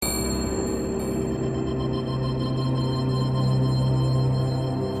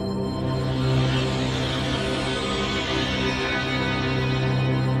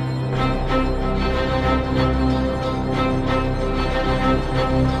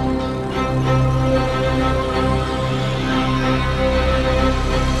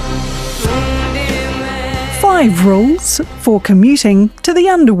5 Rules for Commuting to the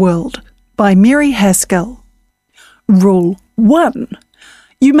Underworld by Mary Haskell. Rule 1.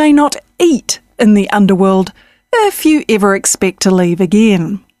 You may not eat in the Underworld if you ever expect to leave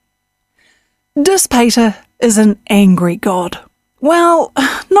again. Dispater is an angry god. Well,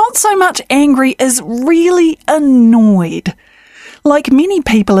 not so much angry as really annoyed. Like many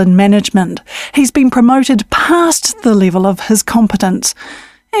people in management, he's been promoted past the level of his competence,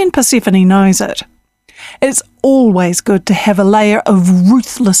 and Persephone knows it. It's always good to have a layer of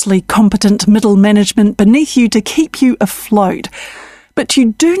ruthlessly competent middle management beneath you to keep you afloat, but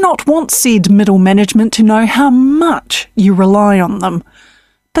you do not want said middle management to know how much you rely on them.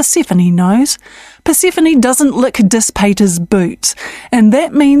 Persephone knows. Persephone doesn't lick Dispater's boots, and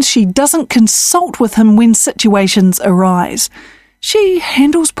that means she doesn't consult with him when situations arise. She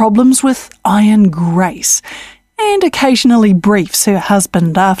handles problems with iron grace, and occasionally briefs her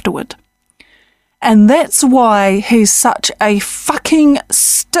husband afterward. And that's why he's such a fucking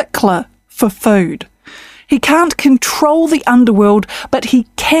stickler for food. He can't control the underworld, but he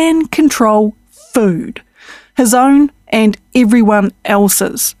can control food. His own and everyone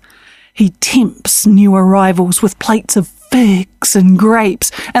else's. He tempts new arrivals with plates of figs and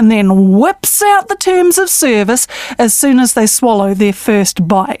grapes, and then whips out the terms of service as soon as they swallow their first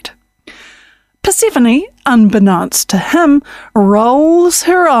bite. Persephone, unbeknownst to him, rolls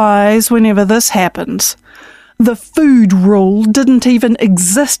her eyes whenever this happens. The food rule didn't even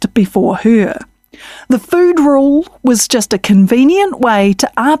exist before her. The food rule was just a convenient way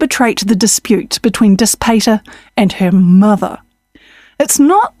to arbitrate the dispute between Dispater and her mother. It's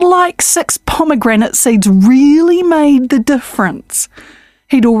not like 6 pomegranate seeds really made the difference.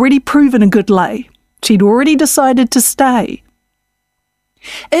 He'd already proven a good lay. She'd already decided to stay.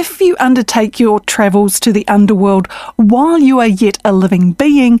 If you undertake your travels to the underworld while you are yet a living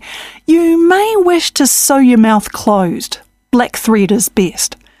being, you may wish to sew your mouth closed. Black thread is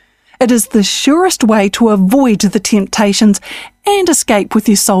best. It is the surest way to avoid the temptations and escape with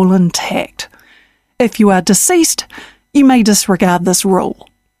your soul intact. If you are deceased, you may disregard this rule.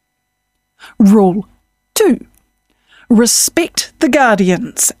 Rule 2. Respect the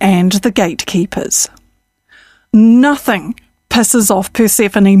guardians and the gatekeepers. Nothing pisses off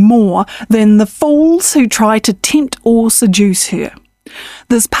Persephone more than the fools who try to tempt or seduce her.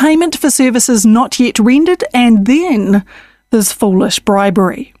 There's payment for services not yet rendered, and then there's foolish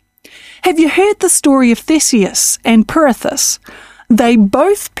bribery. Have you heard the story of Theseus and Pirithous? They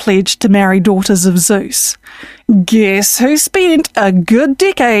both pledged to marry daughters of Zeus. Guess who spent a good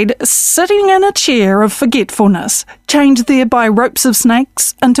decade sitting in a chair of forgetfulness, chained there by ropes of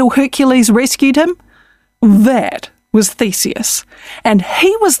snakes until Hercules rescued him? That was Theseus, and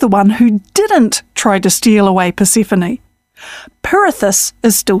he was the one who didn't try to steal away Persephone. Pirithous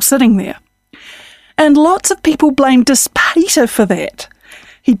is still sitting there. And lots of people blame Dispater for that.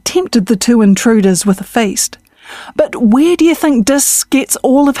 He tempted the two intruders with a feast. But where do you think Dis gets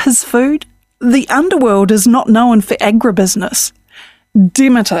all of his food? The underworld is not known for agribusiness.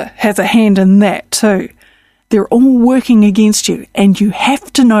 Demeter has a hand in that too. They're all working against you, and you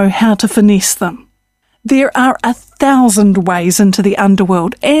have to know how to finesse them. There are 1,000 ways into the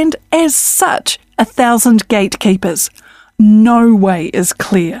underworld, and as such, 1,000 gatekeepers. No way is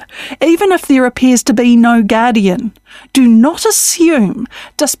clear, even if there appears to be no guardian. Do not assume,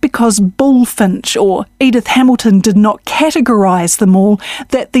 just because Bullfinch or Edith Hamilton did not categorise them all,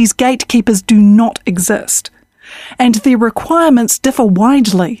 that these gatekeepers do not exist. And their requirements differ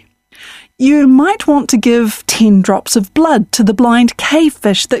widely. You might want to give 10 drops of blood to the blind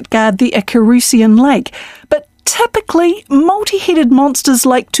cavefish that guard the Icarusian lake, but typically multi-headed monsters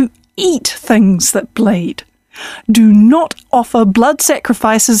like to eat things that bleed. Do not offer blood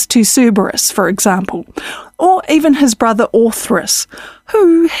sacrifices to Cerberus, for example, or even his brother Orthrus,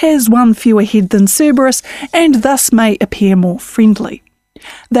 who has one fewer head than Cerberus and thus may appear more friendly.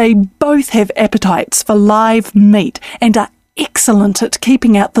 They both have appetites for live meat and are excellent at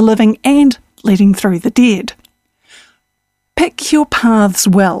keeping out the living and letting through the dead. Pick your paths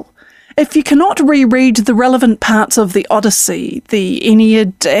well. If you cannot reread the relevant parts of the Odyssey, the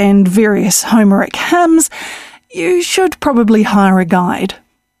Aeneid, and various Homeric hymns, you should probably hire a guide.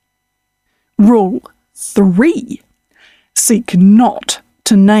 Rule 3. Seek not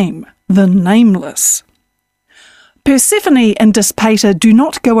to name the nameless. Persephone and Dispater do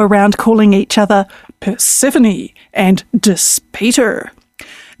not go around calling each other Persephone and Dispater.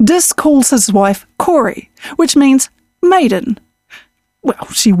 Dis calls his wife Kore, which means maiden. Well,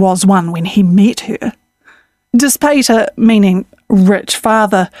 she was one when he met her. Dispater, meaning rich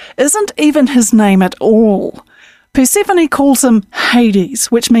father, isn't even his name at all. Persephone calls him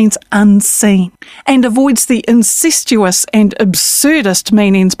Hades, which means unseen, and avoids the incestuous and absurdist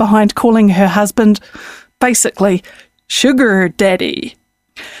meanings behind calling her husband, basically, sugar daddy.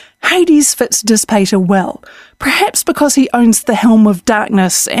 Hades fits Dispater well, perhaps because he owns the helm of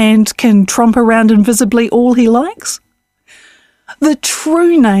darkness and can tromp around invisibly all he likes. The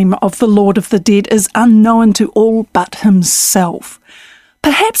true name of the Lord of the Dead is unknown to all but himself.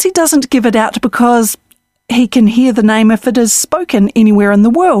 Perhaps he doesn't give it out because he can hear the name if it is spoken anywhere in the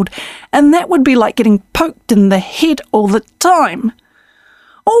world, and that would be like getting poked in the head all the time.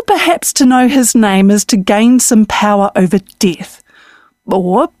 Or perhaps to know his name is to gain some power over death.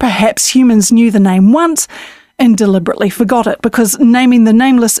 Or perhaps humans knew the name once and deliberately forgot it because naming the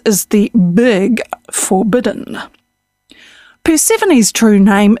nameless is the big forbidden. Persephone's true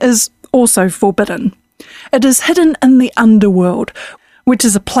name is also forbidden. It is hidden in the Underworld, which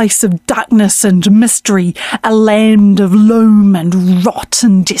is a place of darkness and mystery, a land of loam and rot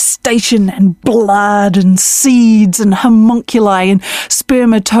and gestation and blood and seeds and homunculi and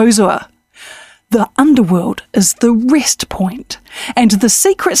spermatozoa. The Underworld is the rest point, and the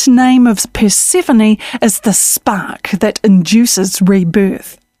secret name of Persephone is the spark that induces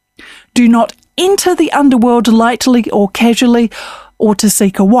rebirth. Do not enter the Underworld lightly or casually, or to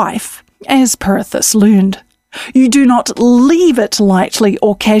seek a wife, as Pirithous learned. You do not leave it lightly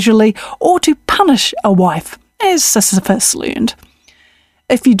or casually, or to punish a wife, as Sisyphus learned.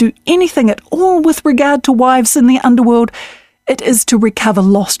 If you do anything at all with regard to wives in the Underworld, it is to recover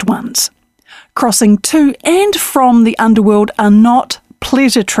lost ones. Crossing to and from the Underworld are not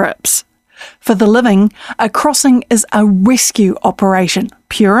pleasure trips. For the living, a crossing is a rescue operation,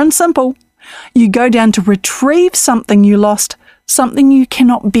 pure and simple. You go down to retrieve something you lost, something you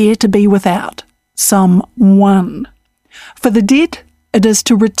cannot bear to be without. Someone. For the dead, it is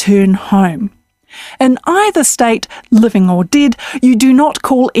to return home. In either state, living or dead, you do not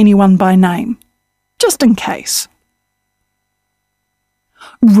call anyone by name, just in case.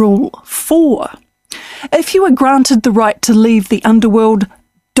 Rule 4. If you are granted the right to leave the Underworld,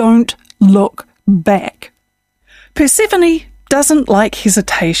 don't look back. Persephone doesn't like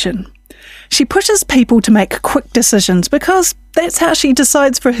hesitation. She pushes people to make quick decisions because that's how she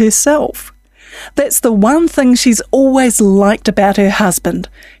decides for herself. That's the one thing she's always liked about her husband.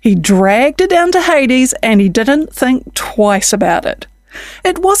 He dragged her down to Hades and he didn't think twice about it.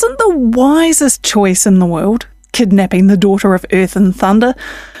 It wasn't the wisest choice in the world, kidnapping the daughter of Earth and Thunder,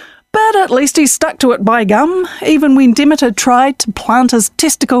 but at least he stuck to it by gum, even when Demeter tried to plant his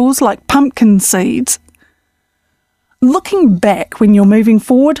testicles like pumpkin seeds. Looking back when you're moving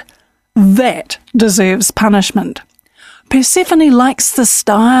forward, that deserves punishment. Persephone likes the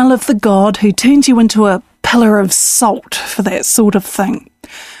style of the god who turns you into a pillar of salt for that sort of thing.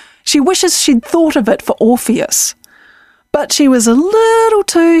 She wishes she'd thought of it for Orpheus. But she was a little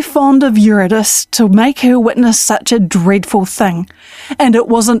too fond of Eurydice to make her witness such a dreadful thing. And it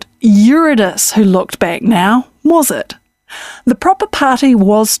wasn't Eurydice who looked back now, was it? The proper party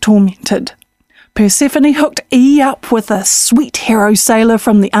was tormented. Persephone hooked E up with a sweet hero sailor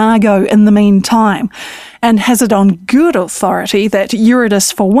from the Argo in the meantime, and has it on good authority that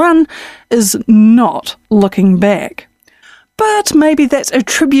Eurydice, for one, is not looking back. But maybe that's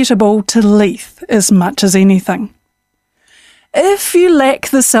attributable to Lethe as much as anything. If you lack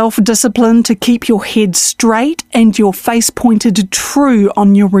the self-discipline to keep your head straight and your face pointed true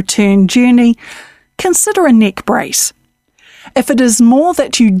on your return journey, consider a neck brace. If it is more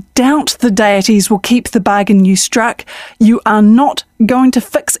that you doubt the deities will keep the bargain you struck, you are not going to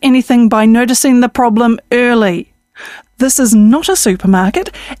fix anything by noticing the problem early. This is not a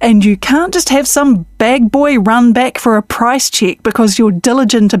supermarket, and you can't just have some bag boy run back for a price check because you're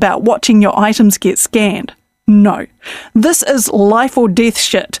diligent about watching your items get scanned. No, this is life or death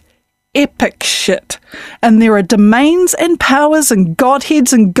shit. Epic shit. And there are domains and powers and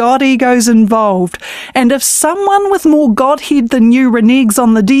godheads and god egos involved. And if someone with more godhead than you reneges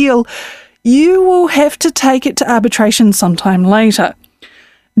on the deal, you will have to take it to arbitration sometime later.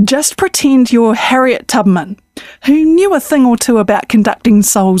 Just pretend you're Harriet Tubman, who knew a thing or two about conducting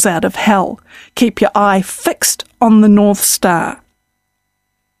souls out of hell. Keep your eye fixed on the North Star.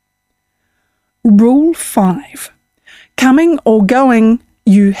 Rule 5. Coming or going,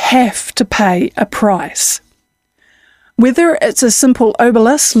 you have to pay a price. Whether it's a simple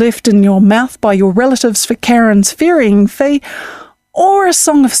obelisk left in your mouth by your relatives for Karen's ferrying fee, or a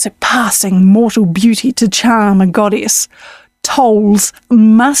song of surpassing mortal beauty to charm a goddess, tolls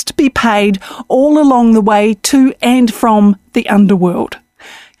must be paid all along the way to and from the Underworld.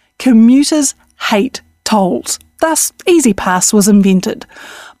 Commuters hate tolls. Thus, EasyPass was invented.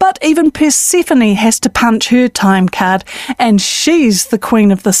 But even Persephone has to punch her time card, and she's the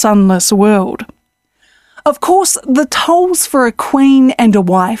queen of the sunless world. Of course, the tolls for a queen and a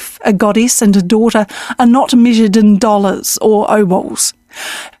wife, a goddess and a daughter, are not measured in dollars or obols.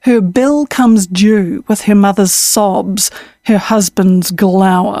 Her bill comes due with her mother's sobs, her husband's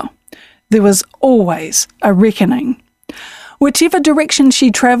glower. There was always a reckoning. Whichever direction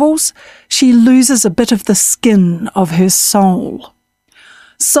she travels, she loses a bit of the skin of her soul.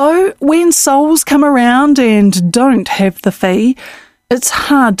 So, when souls come around and don't have the fee, it's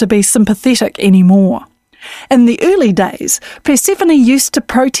hard to be sympathetic anymore. In the early days, Persephone used to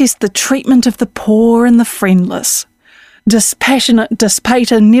protest the treatment of the poor and the friendless. Dispassionate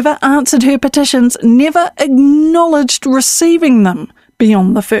Dispater never answered her petitions, never acknowledged receiving them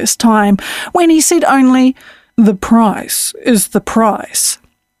beyond the first time, when he said only, "The price is the price."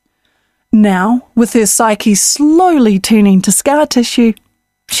 Now, with her psyche slowly turning to scar tissue,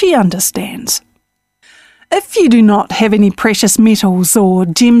 she understands. If you do not have any precious metals or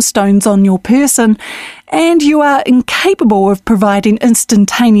gemstones on your person, and you are incapable of providing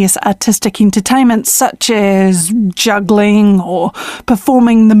instantaneous artistic entertainment such as juggling or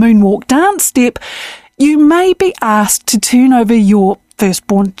performing the moonwalk dance step, you may be asked to turn over your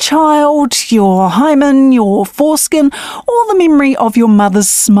firstborn child, your hymen, your foreskin, or the memory of your mother's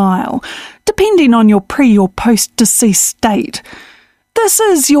smile, depending on your pre- or post-deceased state. This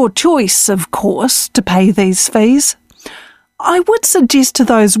is your choice, of course, to pay these fees. I would suggest to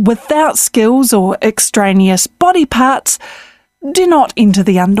those without skills or extraneous body parts, do not enter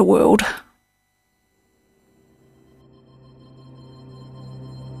the Underworld.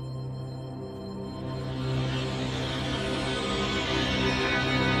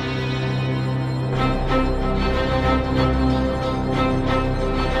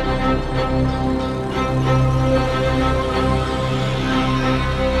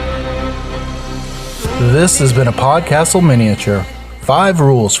 This has been a PodCastle miniature. 5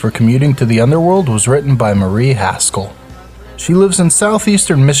 Rules for Commuting to the Underworld was written by Marie Haskell. She lives in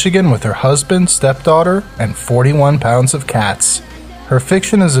southeastern Michigan with her husband, stepdaughter, and 41 pounds of cats. Her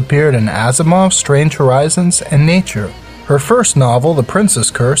fiction has appeared in Asimov's Strange Horizons and Nature. Her first novel, The Princess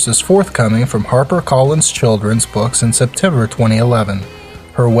Curse, is forthcoming from HarperCollins Children's Books in September 2011.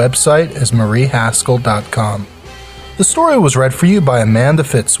 Her website is mariehaskell.com. The story was read for you by Amanda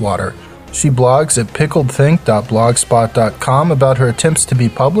Fitzwater. She blogs at pickledthink.blogspot.com about her attempts to be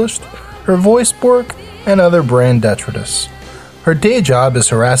published, her voice work, and other brain detritus. Her day job is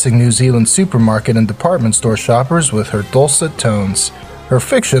harassing New Zealand supermarket and department store shoppers with her dulcet tones. Her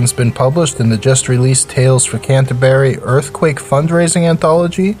fiction's been published in the just-released Tales for Canterbury Earthquake fundraising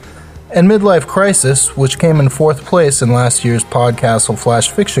anthology, and Midlife Crisis, which came in 4th place in last year's PodCastle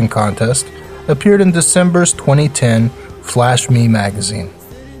Flash Fiction Contest, appeared in December's 2010 Flash Me magazine.